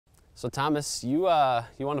So Thomas, you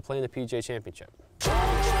want to play in the PGA Championship?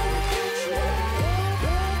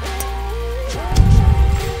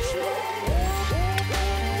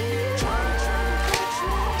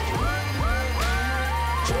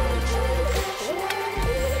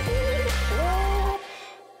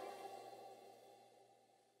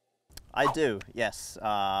 I do, yes.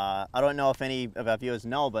 I don't know if any of our viewers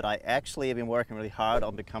know, but I actually have been working really hard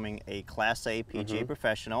on becoming a Class A PGA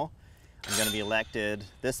professional. I'm going to be elected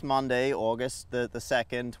this Monday, August the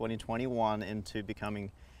 2nd, 2021, into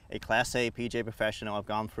becoming a Class A PGA professional. I've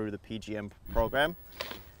gone through the PGM program.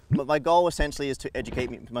 But my goal essentially is to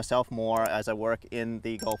educate myself more as I work in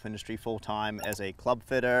the golf industry full-time as a club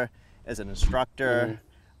fitter, as an instructor,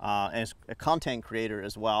 and as a content creator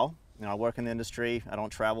as well. You know, I work in the industry. I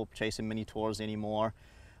don't travel chasing mini tours anymore,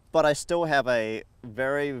 but I still have a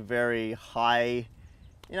very, very high,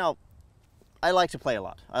 you know, I like to play a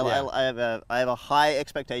lot. I have a high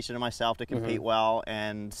expectation of myself to compete well,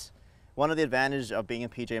 and one of the advantages of being a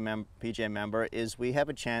PGA member is we have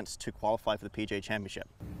a chance to qualify for the PGA Championship.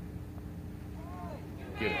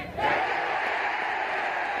 Get it.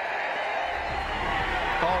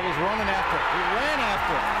 Oh, he's running after it. He ran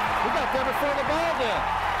after it. He got there before the ball did.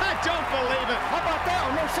 I don't believe it. How about that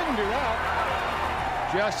one? No, shouldn't do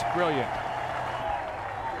that. Just brilliant.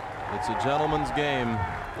 It's a gentleman's game.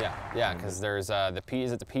 Yeah, because there's the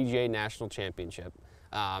PGA National Championship.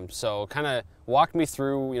 So kind of walk me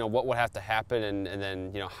through, what would have to happen, and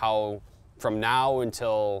then, how from now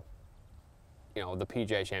until, the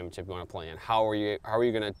PGA Championship you want to play in. How are you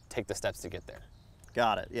going to take the steps to get there?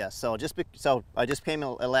 Got it. Yeah. So I just became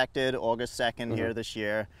elected August 2nd here this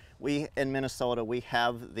year. We in Minnesota, we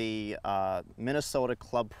have the Minnesota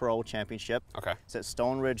Club Pro Championship. Okay. It's at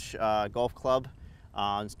Stone Ridge Golf Club.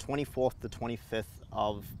 It's 24th to 25th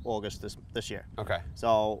of August this year. Okay.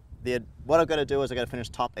 So what I've got to do is I got to finish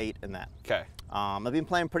top 8 in that. Okay. I've been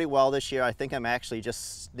playing pretty well this year. I think I'm actually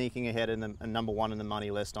just sneaking ahead in the #1 in the money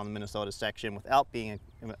list on the Minnesota section without being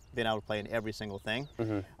able to play in every single thing.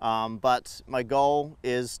 But my goal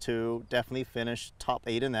is to definitely finish top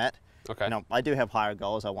 8 in that. Okay. I do have higher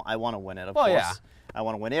goals. I want to win it, of course. Yeah. I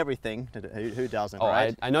want to win everything. Who doesn't, oh,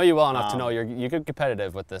 right? I know you well enough to know you're good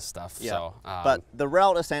competitive with this stuff. Yeah. So, but the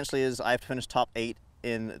route essentially is I have to finish top 8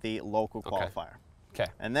 in the local qualifier. Okay.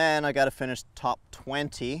 And then I got to finish top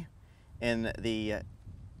 20 in the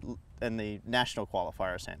national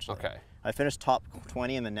qualifier, essentially. Okay. I finished top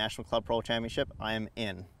 20 in the National Club Pro Championship. I am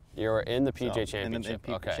in. You're in the PGA Championship.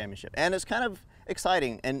 In the PGA Championship. And it's kind of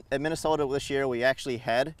exciting. And in Minnesota this year, we actually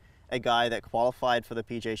had a guy that qualified for the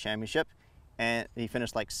PGA Championship, and he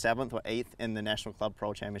finished like 7th or 8th in the National Club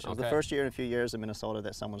Pro Championship. It was the first year in a few years in Minnesota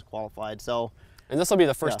that someone's qualified. So. And this will be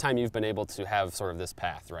the first time you've been able to have sort of this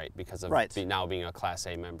path, right? Because of now being a Class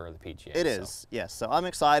A member of the PGA. It is, yes. So I'm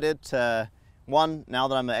excited to, now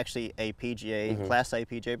that I'm actually a PGA, Class A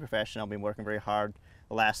PGA professional, I've been working very hard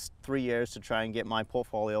the last 3 years to try and get my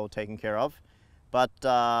portfolio taken care of. But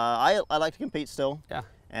I like to compete still. Yeah.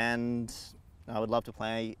 And I would love to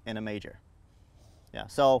play in a major. Yeah,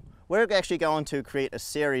 so we're actually going to create a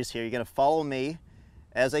series here. You're going to follow me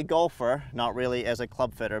as a golfer, not really as a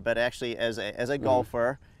club fitter, but actually as a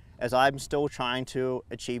golfer, as I'm still trying to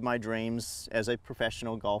achieve my dreams as a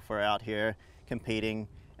professional golfer out here competing.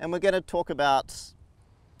 And we're going to talk about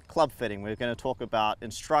club fitting. We're going to talk about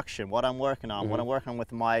instruction, what I'm working on, what I'm working on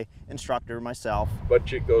with my instructor, myself.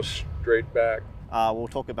 But you go straight back. We'll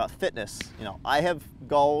talk about fitness. I have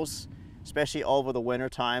goals, especially over the winter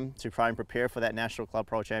time, to try and prepare for that National Club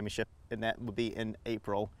Pro Championship, and that will be in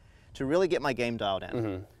April, to really get my game dialed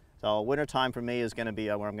in. So winter time for me is going to be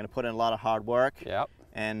where I'm going to put in a lot of hard work. Yep.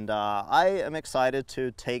 And I am excited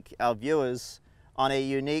to take our viewers on a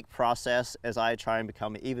unique process as I try and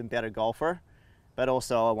become an even better golfer, but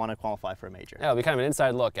also I want to qualify for a major. Yeah, it'll be kind of an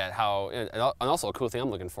inside look at how, and also a cool thing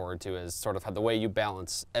I'm looking forward to is sort of how the way you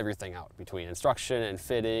balance everything out between instruction and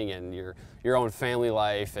fitting and your own family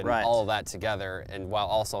life and all of that together, and while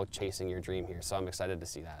also chasing your dream here. So I'm excited to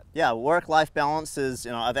see that. Yeah, work-life balance is,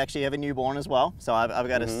 I've actually have a newborn as well. So I've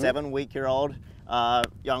got a 7-week-year-old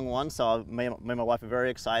young one. So me and my wife are very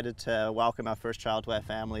excited to welcome our first child to our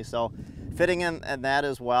family. So fitting in that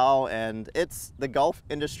as well, and the golf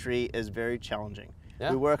industry is very challenging. Yeah.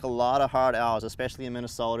 We work a lot of hard hours, especially in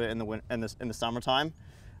Minnesota in the summertime.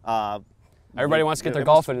 Everybody wants to get their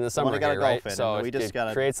golf in the summer here, right? So we just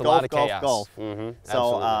got creates a lot of chaos. Golf.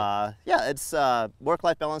 So yeah, it's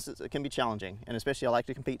work-life balance. It can be challenging, and especially I like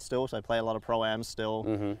to compete still, so I play a lot of pro-ams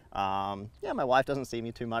still. Yeah, my wife doesn't see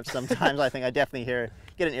me too much sometimes. I think I definitely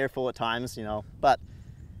get an earful at times, But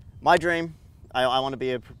my dream, I want to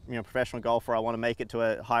be a professional golfer. I want to make it to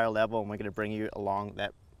a higher level, and we're going to bring you along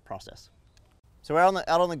that process. So we're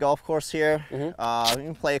out on the golf course here. We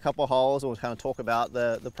can play a couple holes, and we'll kind of talk about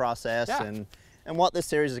the process and what this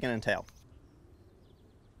series is going to entail.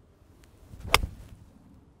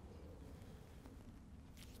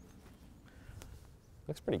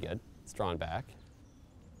 Looks pretty good. It's drawn back.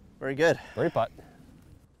 Very good. Birdie putt.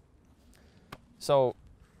 So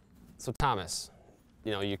Thomas,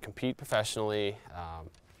 you know, you compete professionally.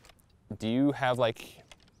 Do you have like,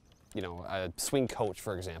 you know, a swing coach,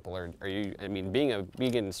 for example, or are you? I mean, being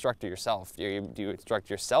an instructor yourself, do you instruct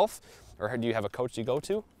yourself, or do you have a coach you go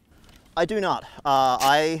to? I do not.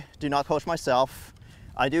 I do not coach myself.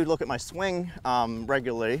 I do look at my swing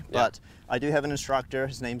regularly, but I do have an instructor.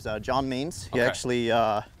 His name's John Means. He actually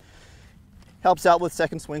helps out with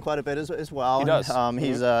second swing quite a bit as well. He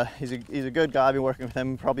does. He's a good guy. I've been working with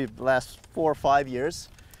him probably the last 4 or 5 years.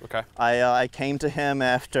 Okay. I came to him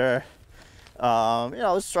after you know,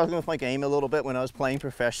 I was struggling with my game a little bit when I was playing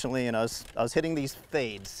professionally, and I was hitting these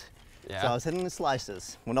fades. Yeah. So I was hitting the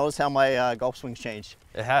slices. Well, notice how my golf swing's changed.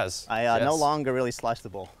 It has. I no longer really slice the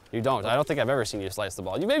ball. You don't. I don't think I've ever seen you slice the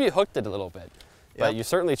ball. You maybe hooked it a little bit, but you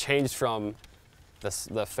certainly changed from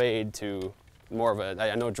the fade to more of a.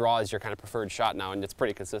 I know draw is your kind of preferred shot now, and it's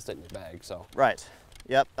pretty consistent in your bag. So. Right.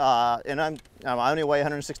 Yep. And I only weigh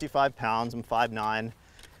 165 pounds. I'm 5'9",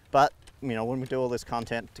 but you know, when we do all this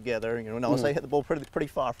content together, you know, notice I hit the ball pretty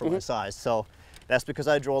far for my size. So that's because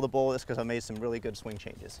I draw the ball. That's because I made some really good swing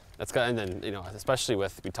changes. That's good. And then, you know, especially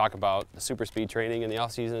with, we talk about the super speed training in the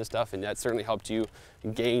off season and stuff, and that certainly helped you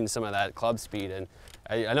gain some of that club speed. And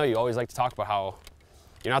I know you always like to talk about how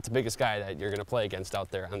you're not the biggest guy that you're going to play against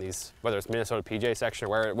out there on these, whether it's Minnesota PGA section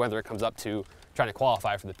or whether it comes up to trying to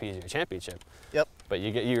qualify for the PGA Championship. Yep. But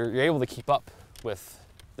you're able to keep up with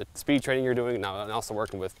the speed training you're doing now, and also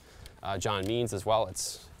working with John Means as well.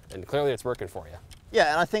 And clearly it's working for you.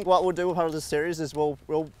 Yeah, and I think what we'll do with part of this series is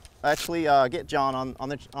we'll actually get John on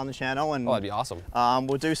the channel, and that'd be awesome.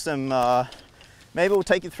 We'll do some maybe we'll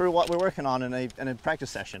take you through what we're working on in a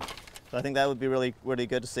practice session. So I think that would be really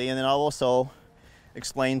good to see, and then I'll also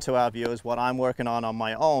explain to our viewers what I'm working on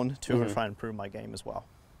my own to try and improve my game as well.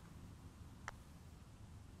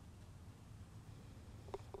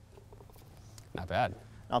 Not bad.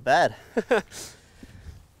 Not bad.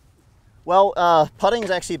 Well,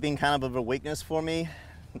 putting's actually been kind of a weakness for me.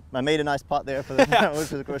 I made a nice putt there, for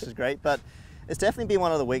which is great, but it's definitely been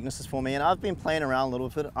one of the weaknesses for me, and I've been playing around a little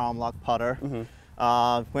bit with arm lock putter.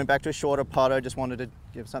 Went back to a shorter putter, just wanted to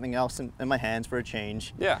give something else in my hands for a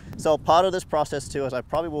change. Yeah. So part of this process too is I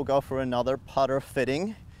probably will go for another putter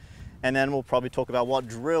fitting, and then we'll probably talk about what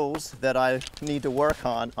drills that I need to work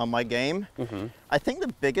on my game. I think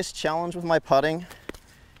the biggest challenge with my putting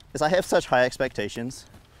is I have such high expectations.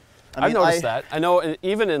 I've noticed that. I know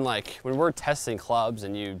even in like when we're testing clubs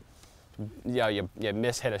and you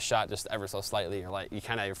miss-hit a shot just ever so slightly, you're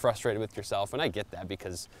kind of frustrated with yourself, and I get that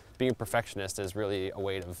because being a perfectionist is really a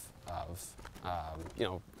way of you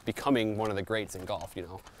know, becoming one of the greats in golf, you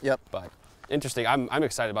know. Yep. But interesting. I'm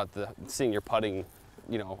excited about seeing your putting,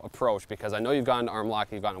 you know, approach, because I know you've gone to arm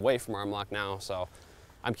lock, you've gone away from arm lock now, so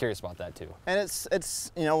I'm curious about that too. And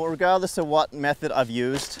it's you know, regardless of what method I've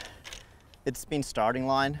used, it's been starting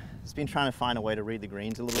line. It's been trying to find a way to read the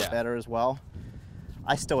greens a little bit better as well.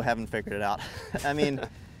 I still haven't figured it out. I mean,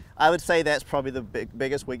 I would say that's probably the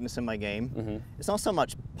biggest weakness in my game. It's not so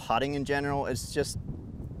much putting in general, it's just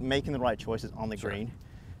making the right choices on the green.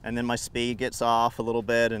 And then my speed gets off a little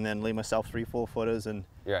bit, and then leave myself 3-4 footers, and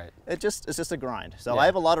it's just a grind. So I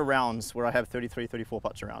have a lot of rounds where I have 33, 34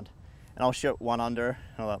 putts around, and I'll shoot 1 under.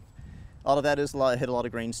 A lot of that is hit a lot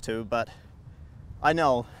of greens too, but I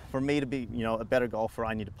know for me to be, you know, a better golfer,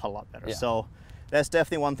 I need to putt a lot better. So that's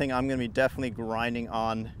definitely one thing I'm going to be definitely grinding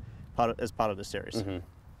on as part of the series.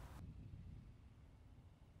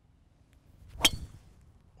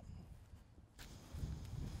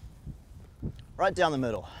 Right down the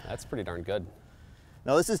middle. That's pretty darn good.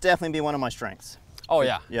 Now this has definitely been one of my strengths. Oh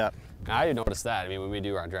yeah. Yeah. I noticed that. I mean, when we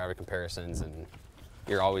do our driver comparisons and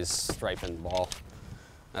you're always striping the ball,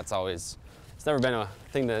 that's always, it's never been a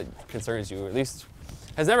thing that concerns you, or at least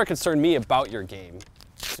has never concerned me about your game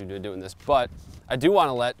through doing this. But I do want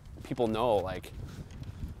to let people know, like,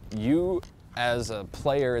 you as a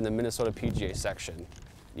player in the Minnesota PGA section,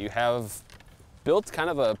 you have built kind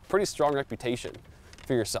of a pretty strong reputation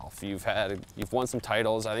for yourself. You've won some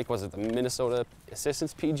titles. I think, was it the Minnesota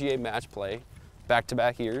Assistants PGA Match Play,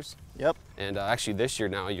 back-to-back years? Yep. And actually this year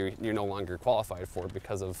now you're no longer qualified for it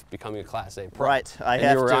because of becoming a Class A pro. Right.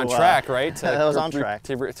 You were on track, right? I was on track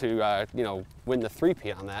to you know, win the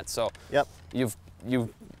 3-peat on that. So yep. You've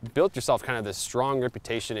built yourself kind of this strong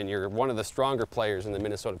reputation, and you're one of the stronger players in the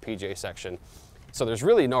Minnesota PGA section. So there's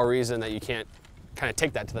really no reason that you can't kind of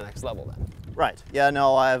take that to the next level then. Right. Yeah,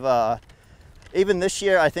 no, I've, even this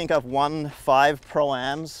year, I think I've won 5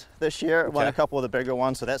 Pro-Ams this year, won a couple of the bigger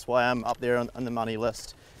ones, so that's why I'm up there on the money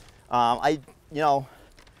list. You know,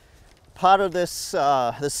 part of this,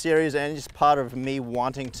 this series and just part of me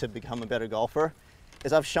wanting to become a better golfer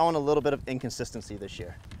is I've shown a little bit of inconsistency this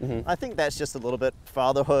year. I think that's just a little bit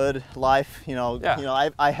fatherhood, life, you know,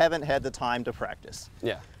 I haven't had the time to practice.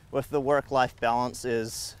 Yeah. With the work-life balance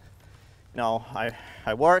is, you know,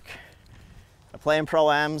 I work, I play in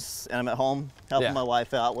Pro-Ams, and I'm at home helping my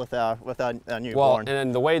wife out with our newborn. Well, and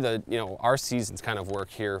then the way that, you know, our seasons kind of work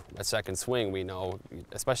here at Second Swing, we know,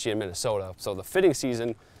 especially in Minnesota. So the fitting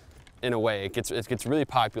season, in a way, it gets really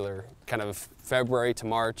popular kind of February to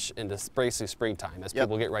March into basically springtime as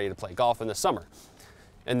people get ready to play golf in the summer.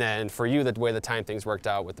 And then for you, the way the time things worked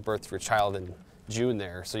out with the birth of your child in June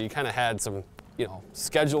there, so you kind of had some, you know,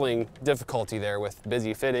 scheduling difficulty there with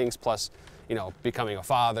busy fittings plus, you know, becoming a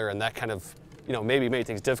father, and that kind of, you know, maybe made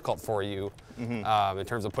things difficult for you in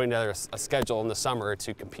terms of putting together a schedule in the summer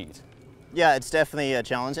to compete. Yeah, it's definitely a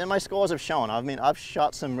challenge, and my scores have shown. I mean, I've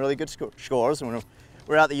shot some really good scores. When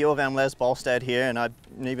we're at the U of M Les Ballstead here, and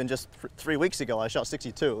even just 3 weeks ago, I shot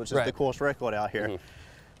 62, which is the course record out here.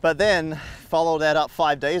 But then followed that up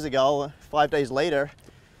 5 days ago, 5 days later,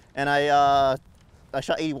 and I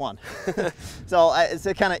shot 81. So it's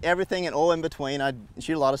kind of everything and all in between. I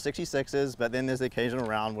shoot a lot of 66s, but then there's the occasional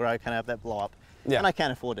round where I kind of have that blow up. And I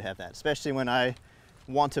can't afford to have that, especially when I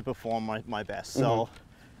want to perform my best. So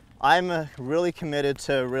I'm really committed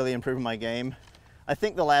to really improving my game. I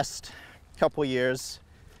think the last couple years,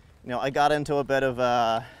 you know, I got into a bit of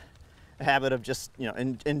a habit of just, you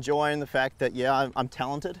know, enjoying the fact that, yeah, I'm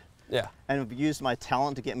talented. And I've used my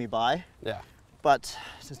talent to get me by. But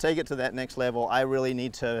to take it to that next level, I really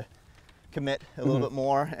need to commit a little bit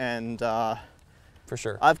more. And for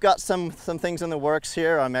sure, I've got some things in the works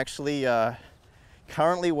here. I'm actually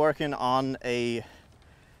currently working on a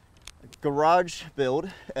garage build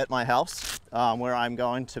at my house where I'm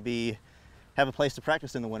going to have a place to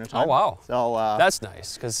practice in the wintertime. Oh wow! So that's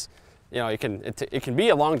nice, because you know it can be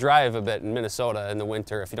a long drive a bit in Minnesota in the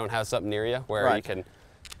winter if you don't have something near you where you can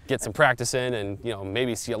get some practice in, and you know,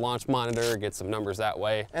 maybe see a launch monitor, get some numbers that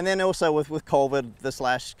way. And then also with COVID this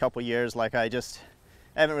last couple years, like I just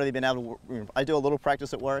haven't really been able to. I do a little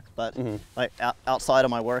practice at work, but like outside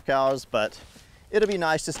of my work hours. But it'll be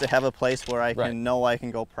nice just to have a place where I can know I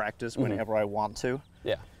can go practice whenever I want to.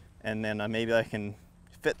 And then maybe I can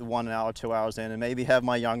fit the 1 hour, 2 hours in, and maybe have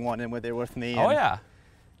my young one in there with me. And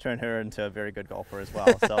turn her into a very good golfer as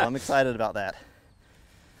well. So I'm excited about that.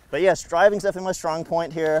 But yes, driving's definitely my strong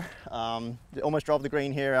point here. Almost drove the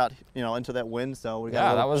green here out, you know, into that wind. So we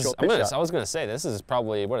got a short pitch shot. I was gonna say, this is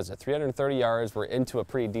probably, what is it, 330 yards. We're into a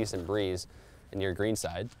pretty decent breeze in your green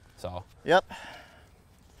side. So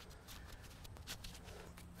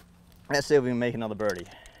let's see if we can make another birdie.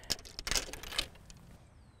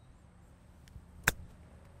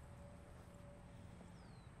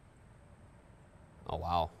 Oh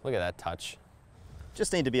wow, look at that touch.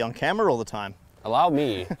 Just need to be on camera all the time. Allow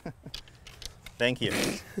me. Thank you.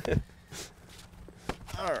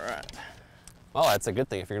 All right. Well, that's a good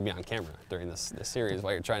thing if you're gonna be on camera during this series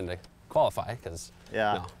while you're trying to qualify, because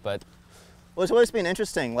but well, it's always been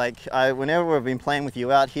interesting. Like whenever we've been playing with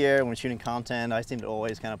you out here and we're shooting content, I seem to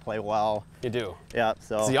always kind of play well. You do. Yeah.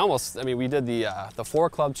 So you almost. I mean, we did the 4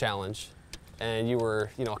 club challenge, and you were,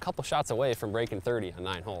 you know, a couple shots away from breaking 30 on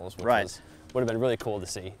 9 holes, which would have been really cool to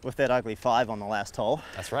see. With that ugly 5 on the last hole.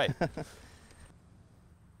 That's right.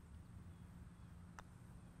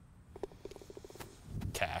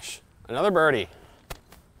 Cash. Another birdie.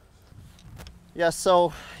 Yeah,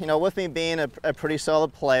 so, you know, with me being a pretty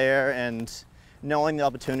solid player and knowing the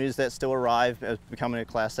opportunities that still arrive as becoming a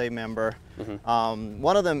Class A member,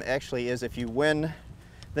 one of them actually is if you win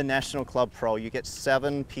the National Club Pro, you get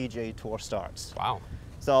 7 PGA Tour starts. Wow.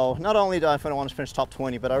 So not only do I want to finish top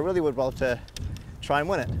 20, but I really would love to try and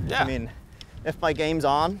win it. I mean, if my game's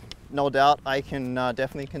on, no doubt I can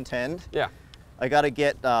definitely contend. I got to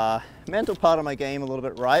get mental part of my game a little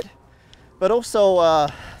bit right, but also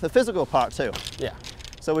the physical part too.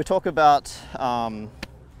 So we talk about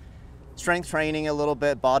strength training a little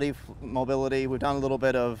bit, body mobility. We've done a little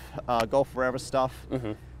bit of Golf Forever stuff,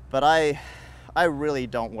 but I really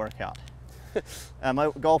don't work out.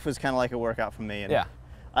 My golf is kind of like a workout for me, and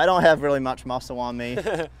I don't have really much muscle on me.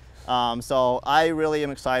 So I really am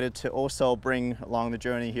excited to also bring along the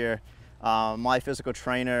journey here my physical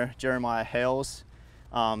trainer, Jeremiah Hales.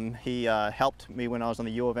 He helped me when I was on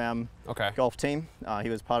the U of M golf team. He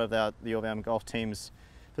was part of the U of M golf team's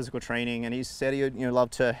physical training, and he said he would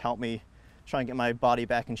love to help me try and get my body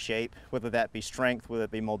back in shape, whether that be strength, whether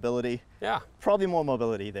it be mobility. Yeah. Probably more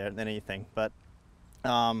mobility there than anything. But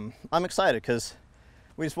I'm excited because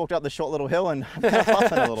we just walked up the short little hill and I'm kind of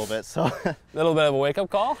puffing a little bit. So A little bit of a wake-up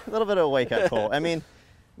call? a little bit of a wake-up call. I mean,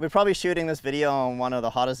 we're probably shooting this video on one of the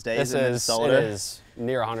hottest days in Minnesota. It is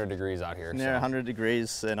near 100 degrees out here. Near 100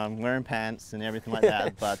 degrees, and I'm wearing pants and everything like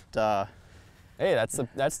that. But hey, that's the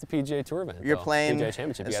PGA Tour event. you're though. playing. PGA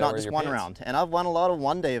Championship. It's you gotta not wear just your one pants. round, and I've won a lot of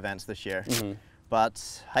one-day events this year.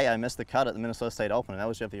 But hey, I missed the cut at the Minnesota State Open, and that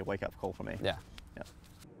was definitely a wake-up call for me. Yeah. Yeah.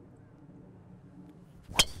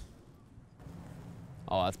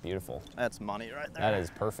 Oh, that's beautiful. That's money right there. That is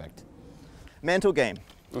perfect. Mental game.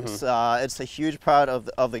 It's a huge part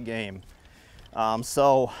of the game.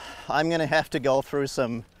 So I'm gonna have to go through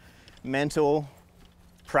some mental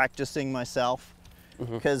practicing myself,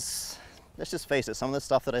 because let's just face it, some of the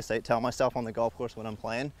stuff that I tell myself on the golf course when I'm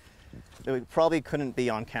playing, it probably couldn't be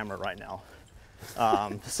on camera right now.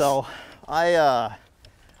 So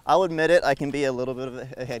I'll admit it, I can be a little bit of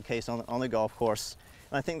a head case on the golf course.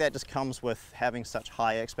 And I think that just comes with having such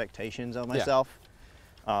high expectations of myself.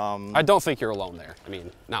 I don't think you're alone there. I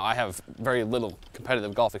mean, now I have very little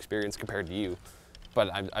competitive golf experience compared to you, but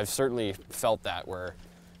I've certainly felt that where,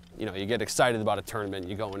 you know, you get excited about a tournament,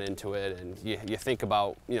 you're going into it, and you think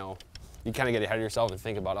about, you know, you kind of get ahead of yourself and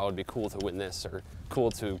think about, oh, it'd be cool to win this, or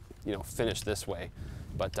cool to, you know, finish this way.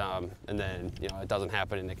 But, and then, you know, it doesn't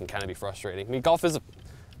happen and it can kind of be frustrating. I mean, golf is,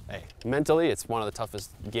 hey, mentally, it's one of the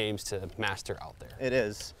toughest games to master out there. It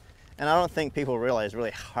is. And I don't think people realize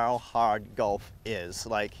really how hard golf is.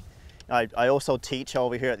 Like, I also teach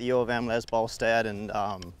over here at the U of M Les Bolstad, and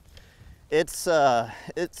it's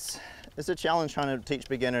a challenge trying to teach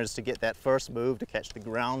beginners to get that first move, to catch the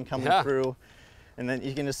ground coming through. And then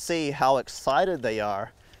you can just see how excited they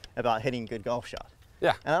are about hitting good golf shots.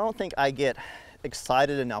 Yeah. And I don't think I get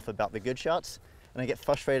excited enough about the good shots, and I get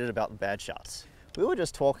frustrated about the bad shots. We were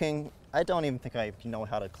just talking, I don't even think I know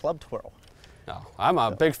how to club twirl. No, I'm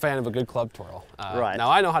a big fan of a good club twirl. Right.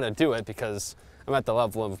 Now I know how to do it because I'm at the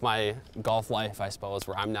level of my golf life, I suppose,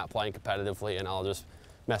 where I'm not playing competitively and I'll just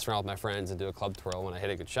mess around with my friends and do a club twirl when I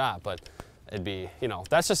hit a good shot. But it'd be, you know,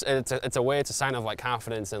 that's just, it's a sign of like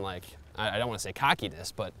confidence and like, I don't want to say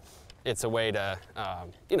cockiness, but it's a way to,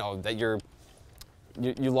 you know, that you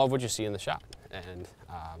love what you see in the shot. And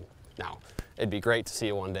now it'd be great to see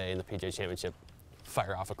you one day in the PGA Championship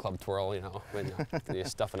fire off a club twirl, you know, when you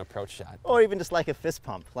stuff an approach shot. Or even just like a fist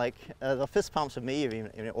pump. Like the fist pumps for me are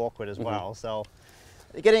even awkward as well. So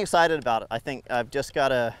getting excited about it. I think I've just got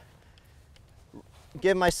to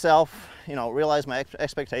give myself, you know, realize my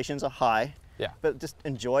expectations are high. Yeah. But just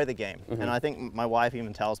enjoy the game. And I think my wife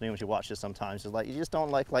even tells me when she watches sometimes, she's like, you just don't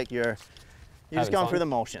like you're just going through the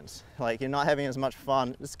motions. Like, you're not having as much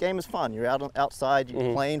fun. This game is fun. You're outside,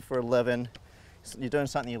 you're playing for a living. You're doing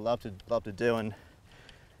something you love to do. And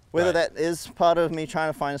whether that is part of me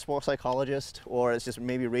trying to find a sports psychologist, or it's just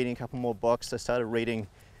maybe reading a couple more books. I started reading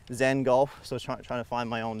Zen golf, so trying to find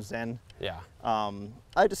my own Zen. Yeah.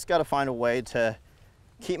 I just got to find a way to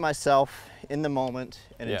keep myself in the moment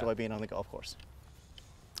and enjoy being on the golf course.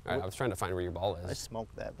 All right, I was trying to find where your ball is. I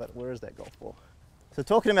smoked that, but where is that golf ball? So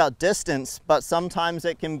talking about distance, but sometimes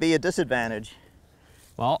it can be a disadvantage.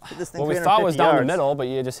 Well, This thing's what we thought was 350 down the yards. middle, but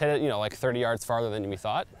you just hit it, you know, like 30 yards farther than we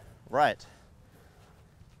thought. Right.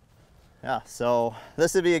 Yeah, so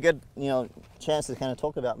this would be a good, you know, chance to kind of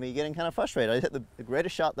talk about me getting kind of frustrated. I hit the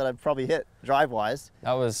greatest shot that I've probably hit drive-wise.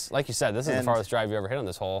 That was, like you said, this is the And- farthest drive you ever hit on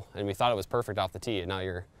this hole, and we thought it was perfect off the tee, and now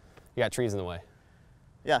you got trees in the way.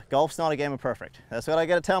 Yeah, golf's not a game of perfect. That's what I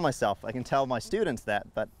got to tell myself. I can tell my students that,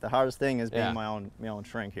 but the hardest thing is being my own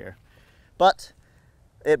shrink here. But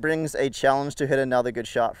it brings a challenge to hit another good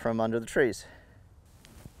shot from under the trees.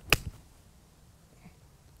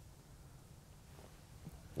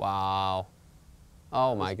 Wow.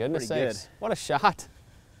 Oh my goodness pretty sakes. What a shot.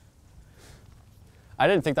 I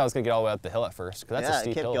didn't think that was going to get all the way up the hill at first, because that's a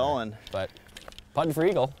steep it kept hill there. going. But putting for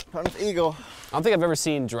eagle. Punch eagle. I don't think I've ever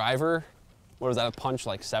seen driver, what was that, a punch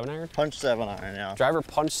like 7-iron? Punch 7-iron, yeah. Driver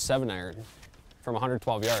punch 7-iron from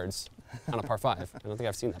 112 yards on a par 5. I don't think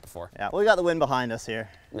I've seen that before. Yeah, we got the wind behind us here.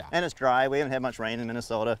 Yeah. And it's dry. We haven't had much rain in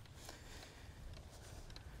Minnesota.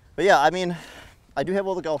 But yeah, I mean, I do have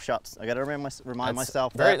all the golf shots. I got to remind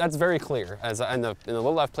myself that. That's very clear. As in the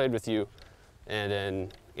little I've played with you, and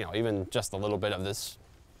in, you know, even just a little bit of this,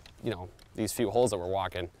 you know, these few holes that we're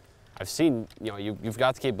walking, I've seen, you know, you've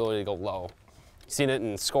got the capability to go low. You've seen it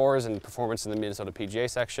in scores and performance in the Minnesota PGA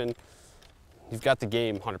section. You've got the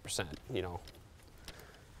game 100%. You know,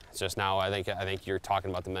 it's just now I think you're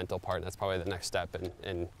talking about the mental part. And that's probably the next step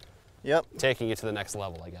in Yep. taking it to the next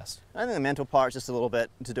level, I guess. I think the mental part's just a little bit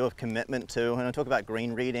to do with commitment too. And I talk about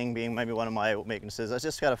green reading being maybe one of my weaknesses. I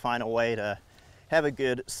just got to find a way to have a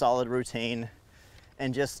good, solid routine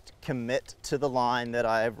and just commit to the line that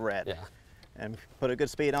I've read. Yeah. And put a good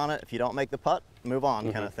speed on it. If you don't make the putt, move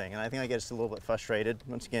on, kind of thing. And I think I get just a little bit frustrated.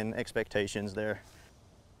 Once again, expectations there.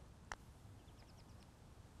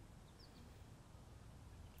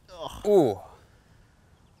 Ugh. Ooh.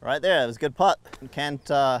 Right there, it was a good putt. You can't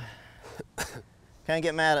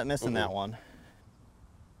get mad at missing that one.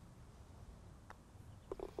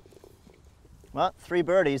 Well, 3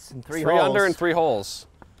 birdies and 3 holes. 3 under and 3 holes.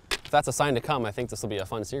 If that's a sign to come, I think this will be a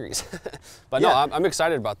fun series. But Yeah. no, I'm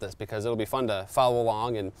excited about this because it'll be fun to follow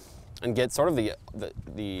along and get sort of the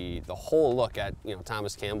whole look at, you know,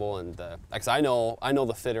 Thomas Campbell and because I know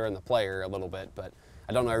the fitter and the player a little bit, but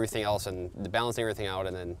I don't know everything else, and the balancing everything out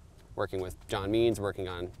and then working with John Means, working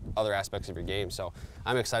on other aspects of your game. So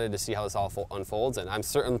I'm excited to see how this all unfolds, and I'm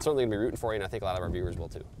certainly going to be rooting for you, and I think a lot of our viewers will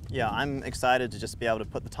too. Yeah, I'm excited to just be able to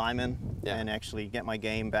put the time in Yeah. and actually get my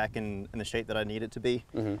game back in the shape that I need it to be.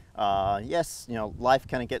 Mm-hmm. Yes, you know, life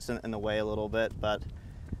kind of gets in the way a little bit, but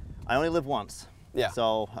I only live once. Yeah.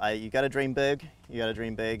 So you got to dream big. You got to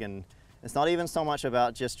dream big, and it's not even so much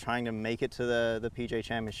about just trying to make it to the PGA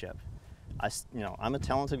Championship. I'm a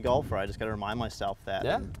talented golfer. I just got to remind myself that.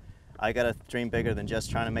 Yeah. I got to dream bigger than just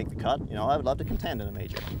trying to make the cut. You know, I would love to contend in a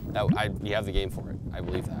major. You have the game for it. I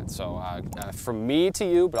believe that. So from me to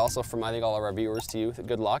you, but also from I think all of our viewers to you,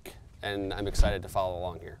 good luck, and I'm excited to follow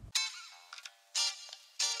along here.